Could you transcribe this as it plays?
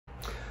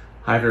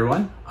Hi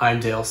everyone, I'm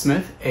Dale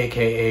Smith,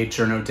 aka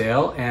Journo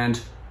Dale,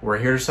 and we're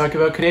here to talk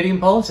about Canadian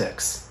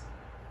politics.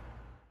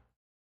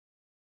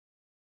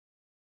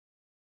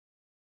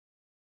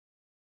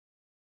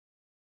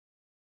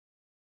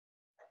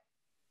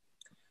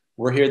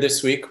 We're here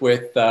this week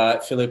with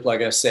Philippe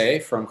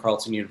Lagassé from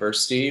Carleton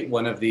University,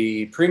 one of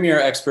the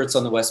premier experts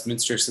on the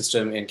Westminster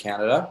system in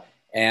Canada.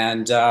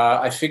 And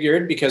I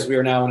figured, because we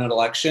are now in an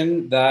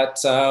election,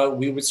 that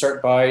we would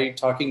start by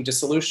talking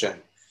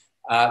dissolution.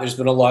 There's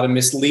been a lot of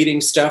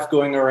misleading stuff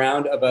going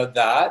around about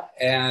that,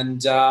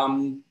 and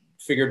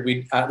figured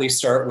we'd at least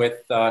start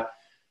with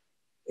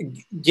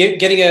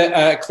getting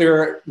a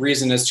clear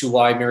reason as to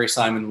why Mary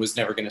Simon was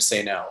never going to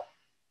say no.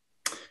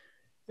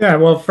 Yeah,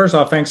 well, first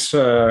off, thanks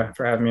for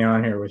having me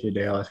on here with you,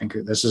 Dale. I think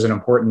this is an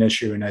important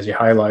issue. And as you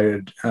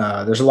highlighted,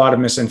 there's a lot of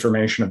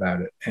misinformation about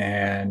it.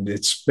 And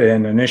it's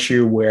been an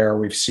issue where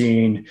we've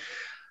seen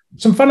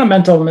some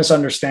fundamental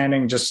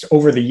misunderstanding just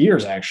over the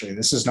years, actually.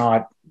 This is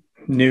not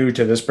new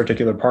to this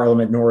particular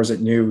parliament, nor is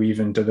it new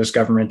even to this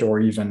government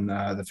or even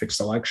the fixed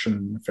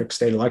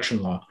state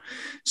election law.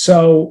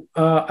 So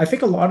I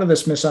think a lot of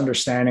this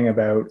misunderstanding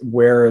about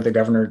where the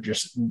governor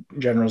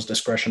general's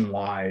discretion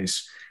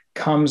lies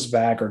comes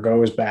back or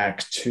goes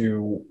back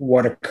to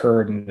what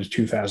occurred in the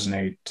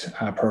 2008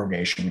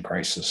 prorogation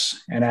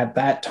crisis. And at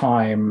that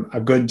time, a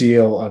good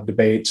deal of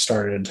debate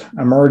started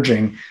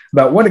emerging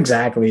about what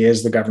exactly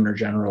is the governor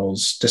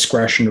general's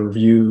discretion to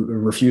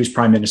refuse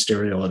prime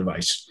ministerial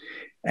advice.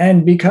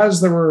 And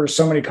because there were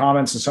so many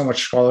comments and so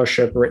much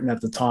scholarship written at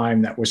the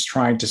time that was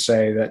trying to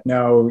say that,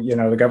 no,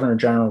 the governor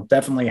general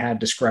definitely had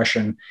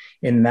discretion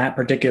in that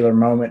particular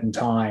moment in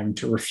time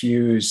to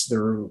refuse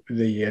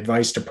the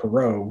advice to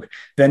prorogue,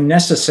 then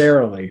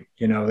necessarily,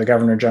 the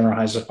governor general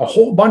has a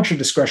whole bunch of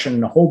discretion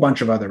in a whole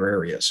bunch of other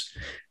areas,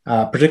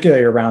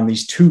 particularly around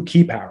these two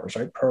key powers,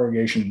 right?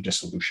 Prorogation and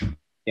dissolution.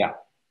 Yeah.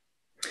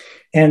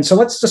 And so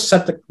let's just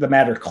set the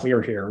matter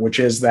clear here, which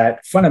is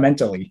that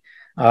fundamentally,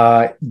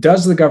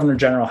 does the governor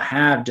general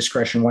have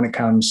discretion when it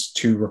comes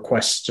to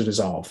requests to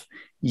dissolve?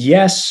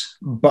 Yes,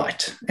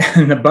 but,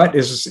 and the but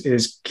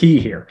is key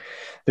here.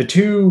 The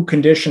two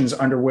conditions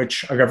under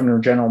which a governor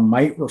general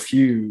might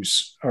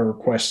refuse a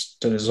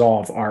request to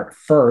dissolve are,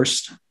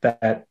 first,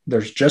 that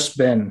there's just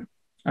been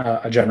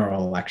a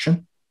general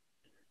election.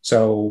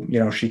 So,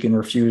 she can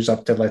refuse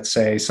up to, let's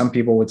say, some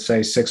people would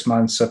say 6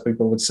 months, some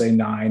people would say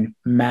 9,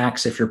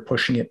 max, if you're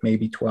pushing it,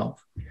 maybe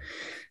 12.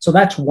 So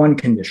that's one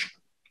condition.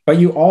 But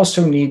you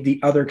also need the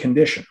other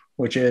condition,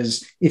 which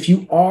is if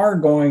you are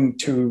going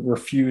to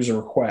refuse a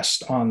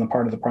request on the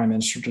part of the prime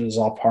minister to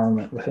dissolve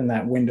parliament within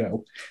that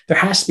window, there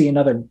has to be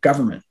another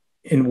government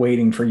in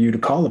waiting for you to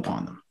call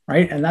upon them,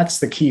 right? And that's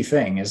the key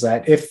thing, is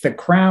that if the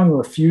Crown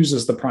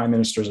refuses the prime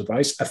minister's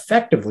advice,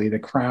 effectively the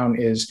Crown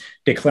is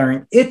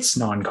declaring its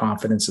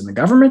non-confidence in the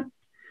government.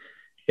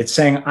 It's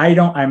saying,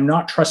 I'm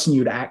not trusting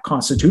you to act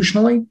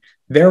constitutionally,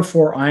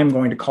 therefore I'm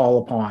going to call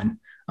upon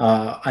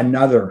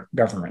another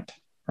government.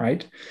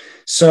 Right.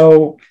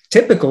 So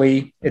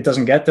typically it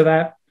doesn't get to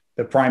that.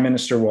 The prime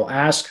minister will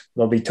ask,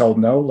 they'll be told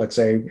no. Let's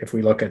say if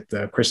we look at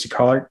the Christy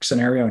Clark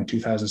scenario in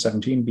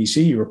 2017,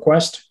 BC, you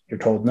request, you're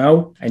told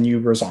no, and you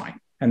resign.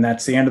 And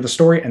that's the end of the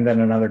story. And then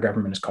another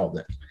government is called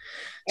in.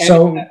 And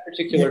so in that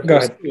particular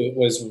case, it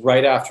was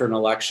right after an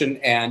election,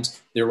 and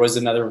there was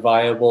another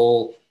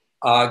viable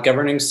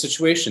governing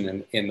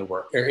situation in the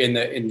work, or in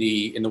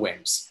the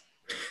wings.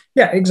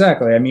 Yeah,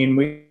 exactly. I mean,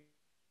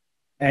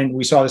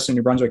 we saw this in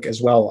New Brunswick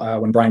as well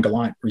when Brian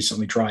Gallant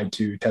recently tried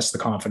to test the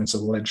confidence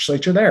of the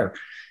legislature there.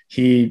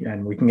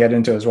 And we can get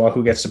into as well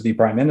who gets to be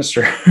prime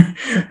minister,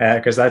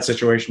 because that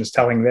situation is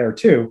telling there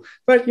too.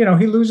 But,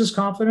 he loses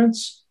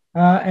confidence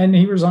and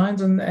he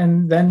resigns,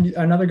 and then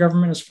another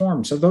government is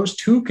formed. So those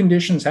two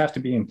conditions have to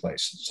be in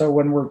place. So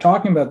when we're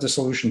talking about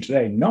dissolution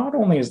today, not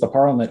only is the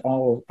parliament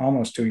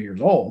almost 2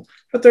 years old,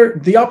 but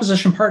the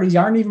opposition parties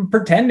aren't even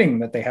pretending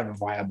that they have a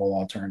viable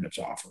alternative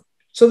to offer.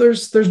 So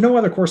there's no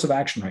other course of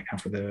action right now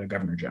for the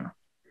governor general.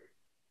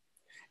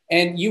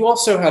 And you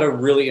also had a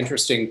really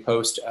interesting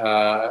post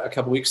a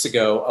couple weeks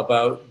ago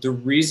about the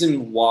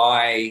reason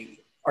why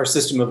our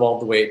system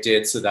evolved the way it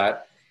did, so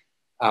that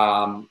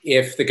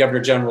if the governor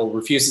general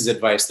refuses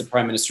advice, the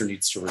prime minister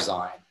needs to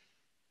resign.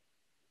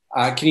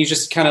 Can you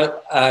just kind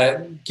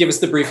of give us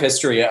the brief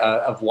history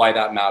of why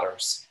that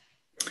matters?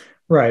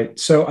 Right.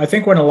 So I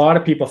think when a lot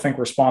of people think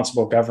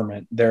responsible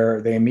government,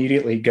 they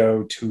immediately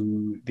go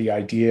to the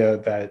idea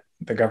that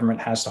the government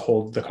has to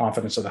hold the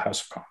confidence of the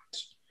House of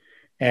Commons.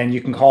 And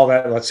you can call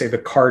that, let's say, the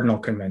cardinal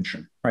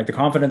convention, right? The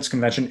confidence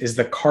convention is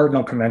the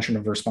cardinal convention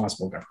of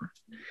responsible government,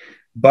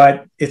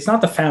 but it's not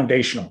the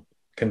foundational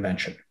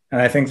convention.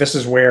 And I think this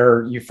is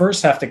where you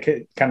first have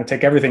to kind of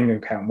take everything into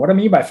account. What I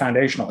mean by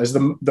foundational is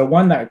the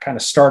one that kind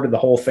of started the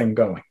whole thing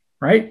going,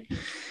 right?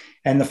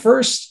 And the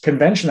first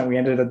convention that we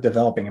ended up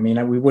developing, I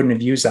mean, we wouldn't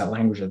have used that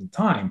language at the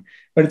time,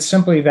 but it's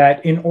simply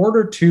that in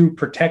order to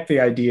protect the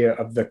idea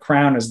of the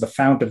Crown as the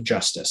fount of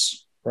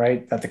justice,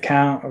 right, that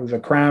the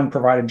Crown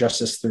provided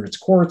justice through its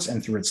courts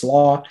and through its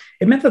law,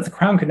 it meant that the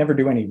Crown could never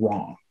do any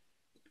wrong.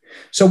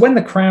 So when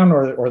the crown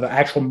or the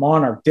actual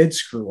monarch did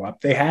screw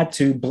up, they had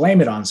to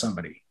blame it on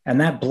somebody. And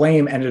that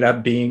blame ended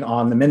up being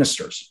on the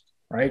ministers,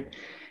 right?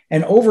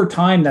 And over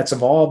time, that's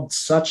evolved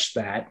such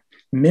that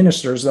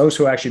ministers, those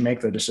who actually make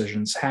the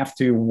decisions, have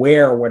to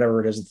wear whatever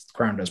it is that the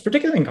crown does,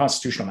 particularly in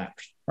constitutional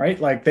matters, right?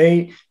 Like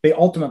they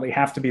ultimately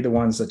have to be the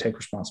ones that take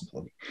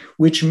responsibility,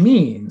 which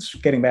means,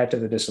 getting back to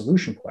the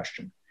dissolution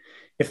question,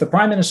 if the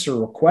prime minister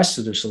requests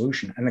a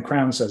dissolution and the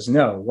crown says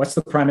no, what's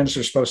the prime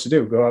minister supposed to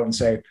do? Go out and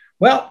say,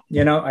 well,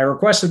 I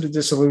requested a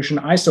dissolution.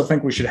 I still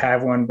think we should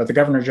have one, but the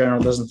governor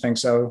general doesn't think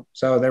so.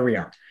 So there we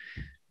are.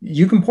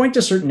 You can point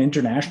to certain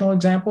international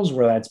examples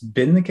where that's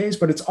been the case,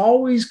 but it's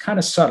always kind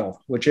of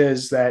subtle, which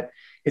is that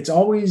it's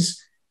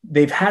always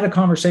they've had a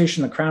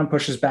conversation, the crown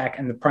pushes back,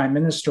 and the prime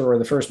minister or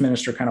the first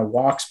minister kind of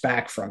walks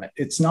back from it.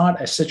 It's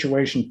not a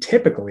situation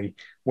typically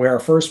where a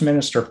first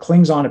minister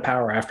clings on to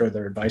power after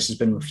their advice has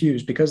been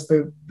refused, because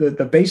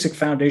the basic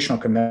foundational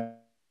convention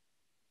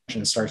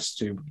starts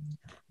to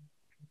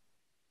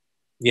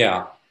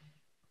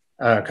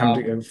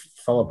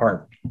fall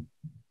apart.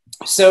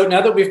 So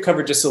now that we've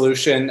covered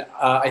dissolution,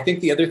 I think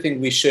the other thing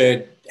we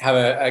should have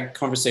a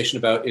conversation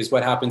about is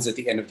what happens at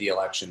the end of the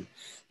election.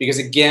 Because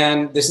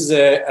again, this is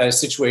a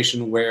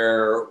situation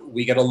where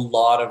we get a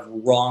lot of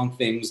wrong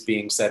things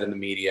being said in the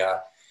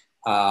media.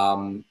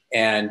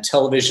 And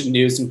television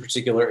news in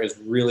particular is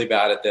really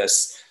bad at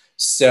this.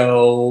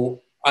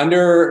 So I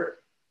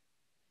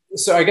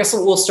guess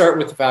we'll start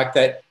with the fact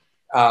that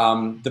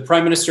the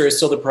prime minister is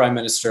still the prime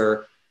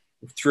minister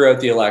throughout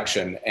the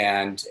election,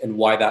 and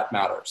why that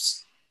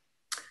matters.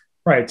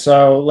 Right.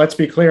 So let's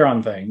be clear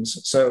on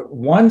things. So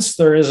once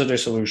there is a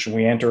dissolution,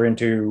 we enter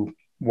into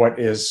what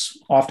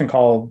is often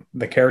called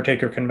the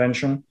caretaker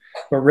convention.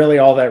 But really,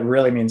 all that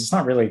really means, it's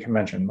not really a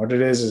convention. What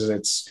it is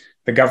it's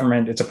the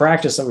government. It's a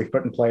practice that we've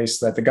put in place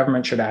that the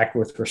government should act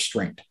with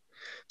restraint.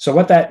 So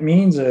what that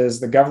means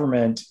is the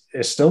government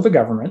is still the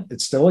government.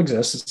 It still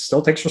exists. It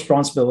still takes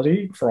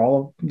responsibility for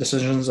all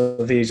decisions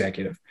of the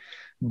executive.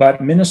 But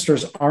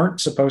ministers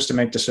aren't supposed to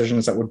make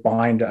decisions that would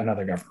bind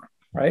another government,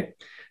 right?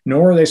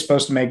 Nor are they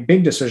supposed to make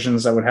big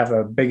decisions that would have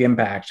a big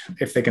impact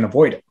if they can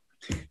avoid it.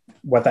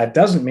 What that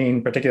doesn't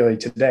mean, particularly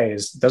today,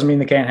 doesn't mean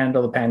they can't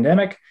handle the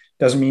pandemic,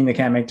 doesn't mean they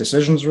can't make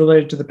decisions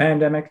related to the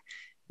pandemic,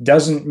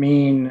 doesn't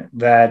mean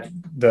that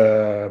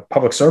the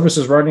public service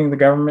is running the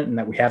government and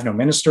that we have no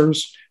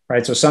ministers,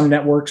 right? So some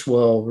networks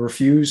will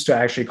refuse to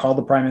actually call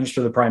the prime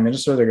minister the prime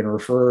minister. They're going to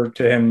refer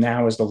to him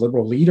now as the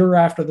liberal leader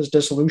after this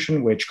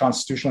dissolution, which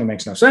constitutionally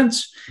makes no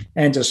sense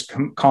and just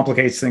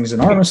complicates things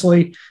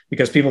enormously,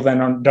 because people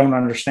then don't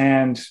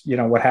understand,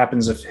 what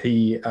happens if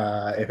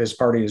his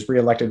party is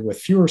reelected with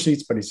fewer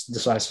seats, but he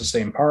decides to stay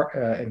in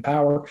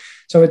power.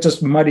 So it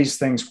just muddies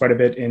things quite a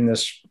bit in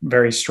this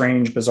very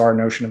strange, bizarre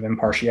notion of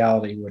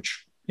impartiality,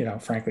 which,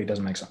 frankly,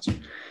 doesn't make sense.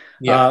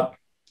 Yeah.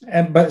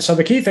 But so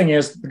the key thing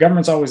is the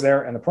government's always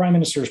there, and the prime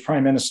minister is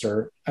prime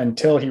minister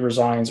until he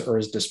resigns or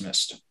is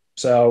dismissed.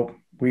 So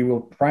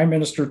Prime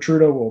Minister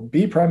Trudeau will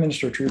be Prime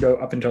Minister Trudeau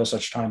up until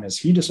such time as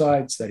he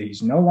decides that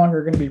he's no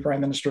longer going to be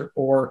prime minister,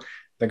 or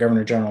the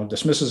governor general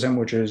dismisses him,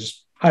 which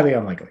is highly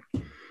unlikely.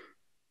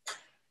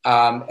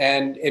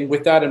 And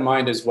with that in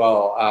mind as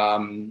well,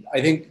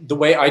 I think the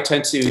way I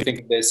tend to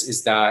think of this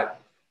is that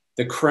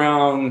the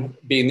crown,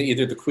 being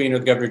either the queen or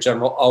the governor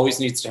general, always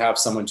needs to have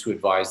someone to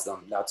advise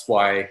them. That's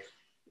why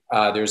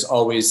there's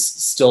always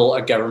still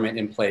a government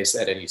in place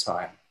at any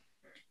time.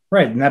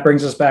 Right. And that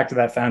brings us back to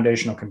that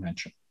foundational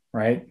convention,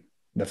 right?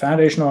 The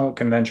foundational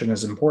convention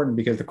is important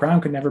because the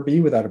crown could never be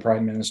without a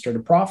prime minister to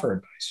proffer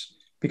advice.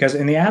 Because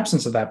in the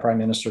absence of that prime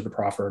minister to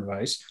proffer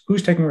advice,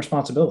 who's taking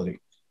responsibility?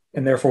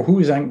 And therefore, who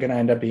is going to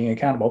end up being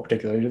accountable,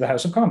 particularly to the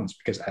House of Commons?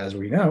 Because as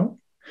we know,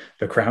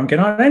 the crown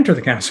cannot enter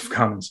the House of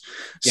Commons.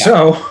 Yeah.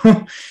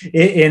 So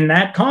in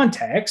that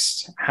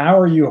context,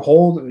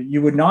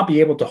 you would not be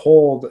able to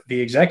hold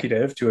the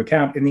executive to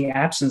account in the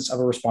absence of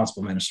a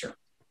responsible minister.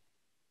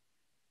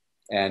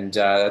 And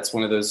that's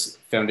one of those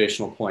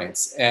foundational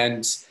points.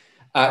 And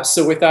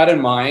so with that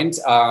in mind,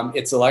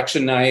 it's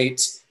election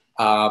night.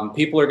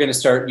 People are going to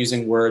start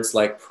using words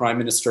like prime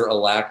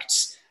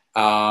minister-elect.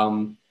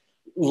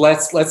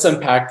 Let's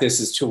unpack this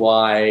as to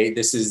why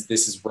this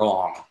is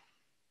wrong.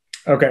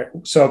 Okay,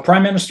 so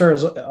prime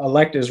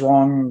minister-elect is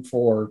wrong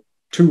for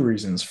two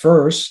reasons.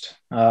 First,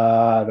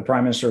 the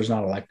prime minister is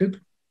not elected,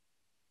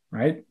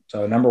 right?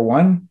 So number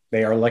one,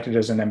 they are elected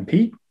as an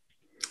MP.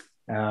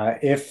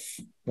 If,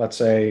 let's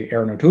say,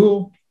 Aaron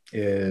O'Toole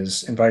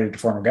is invited to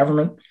form a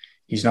government,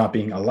 he's not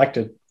being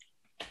elected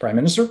prime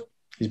minister.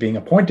 He's being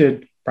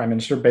appointed prime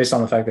minister based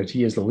on the fact that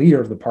he is the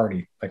leader of the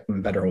party that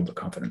can better hold the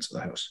confidence of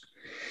the House.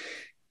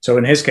 So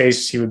in his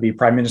case, he would be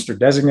prime minister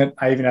designate.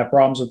 I even have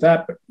problems with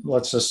that, but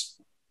let's just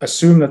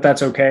assume that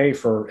that's okay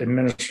for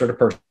administrative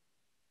purposes.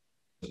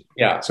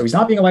 Yeah. So he's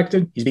not being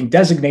elected. He's being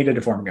designated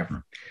to form a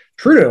government.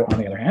 Trudeau, on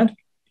the other hand,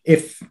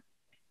 if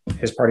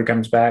his party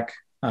comes back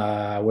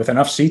with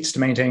enough seats to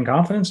maintain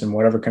confidence in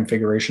whatever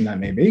configuration that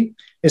may be,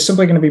 is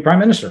simply going to be prime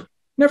minister.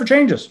 Never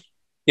changes.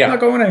 Yeah. Not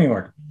going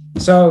anywhere.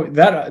 So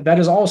that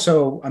is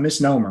also a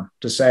misnomer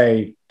to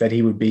say that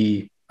he would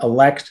be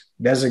elect,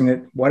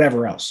 designate,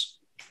 whatever else.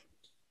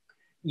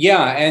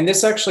 Yeah, and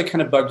this actually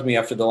kind of bugged me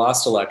after the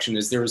last election.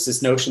 Is there was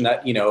this notion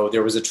that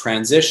there was a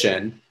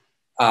transition,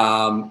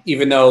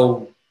 even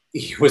though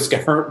he was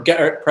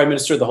prime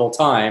minister the whole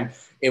time.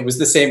 It was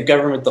the same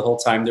government the whole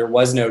time. There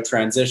was no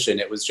transition.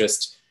 It was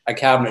just a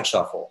cabinet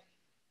shuffle.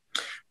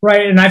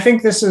 Right. And I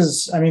think this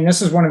is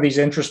one of these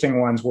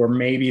interesting ones where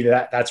maybe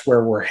that's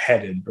where we're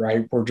headed,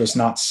 right? We're just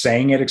not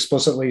saying it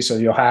explicitly. So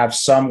you'll have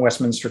some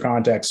Westminster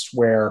context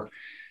where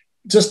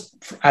just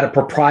out of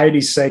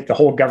propriety's sake, the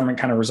whole government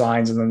kind of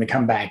resigns and then they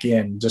come back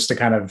in just to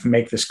kind of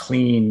make this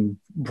clean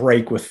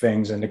break with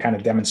things and to kind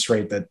of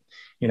demonstrate that,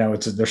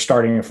 they're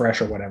starting afresh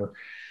or whatever.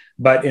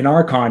 But in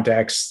our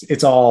context,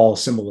 it's all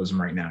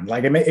symbolism right now.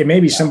 Like it may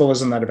be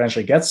symbolism that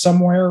eventually gets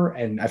somewhere.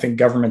 And I think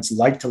governments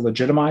like to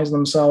legitimize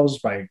themselves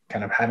by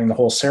kind of having the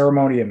whole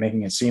ceremony and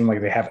making it seem like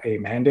they have a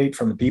mandate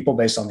from the people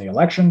based on the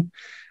election.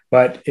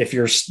 But if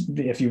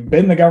you've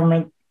been the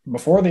government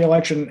before the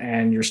election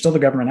and you're still the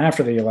government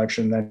after the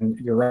election, then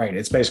you're right.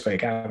 It's basically a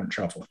cabinet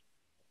shuffle.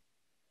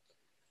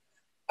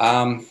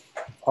 All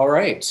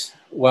right.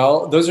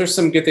 Well, those are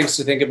some good things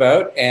to think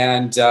about.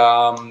 And,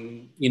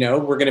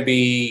 we're going to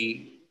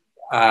be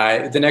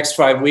the next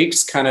 5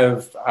 weeks kind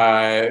of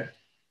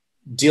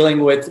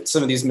dealing with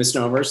some of these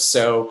misnomers.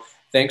 So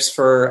thanks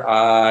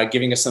for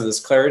giving us some of this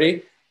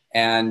clarity.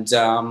 And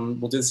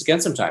we'll do this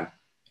again sometime.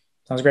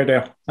 Sounds great,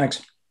 Dale.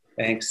 Thanks.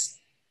 Thanks.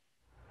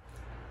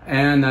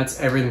 And that's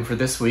everything for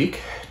this week.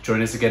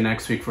 Join us again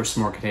next week for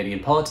some more Canadian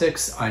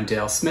politics. I'm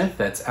Dale Smith.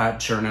 That's at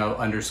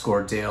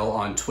journo_Dale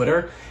on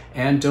Twitter.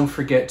 And don't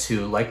forget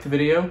to like the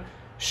video,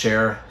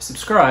 share,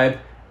 subscribe,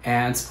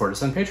 and support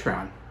us on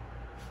Patreon.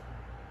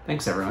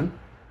 Thanks, everyone.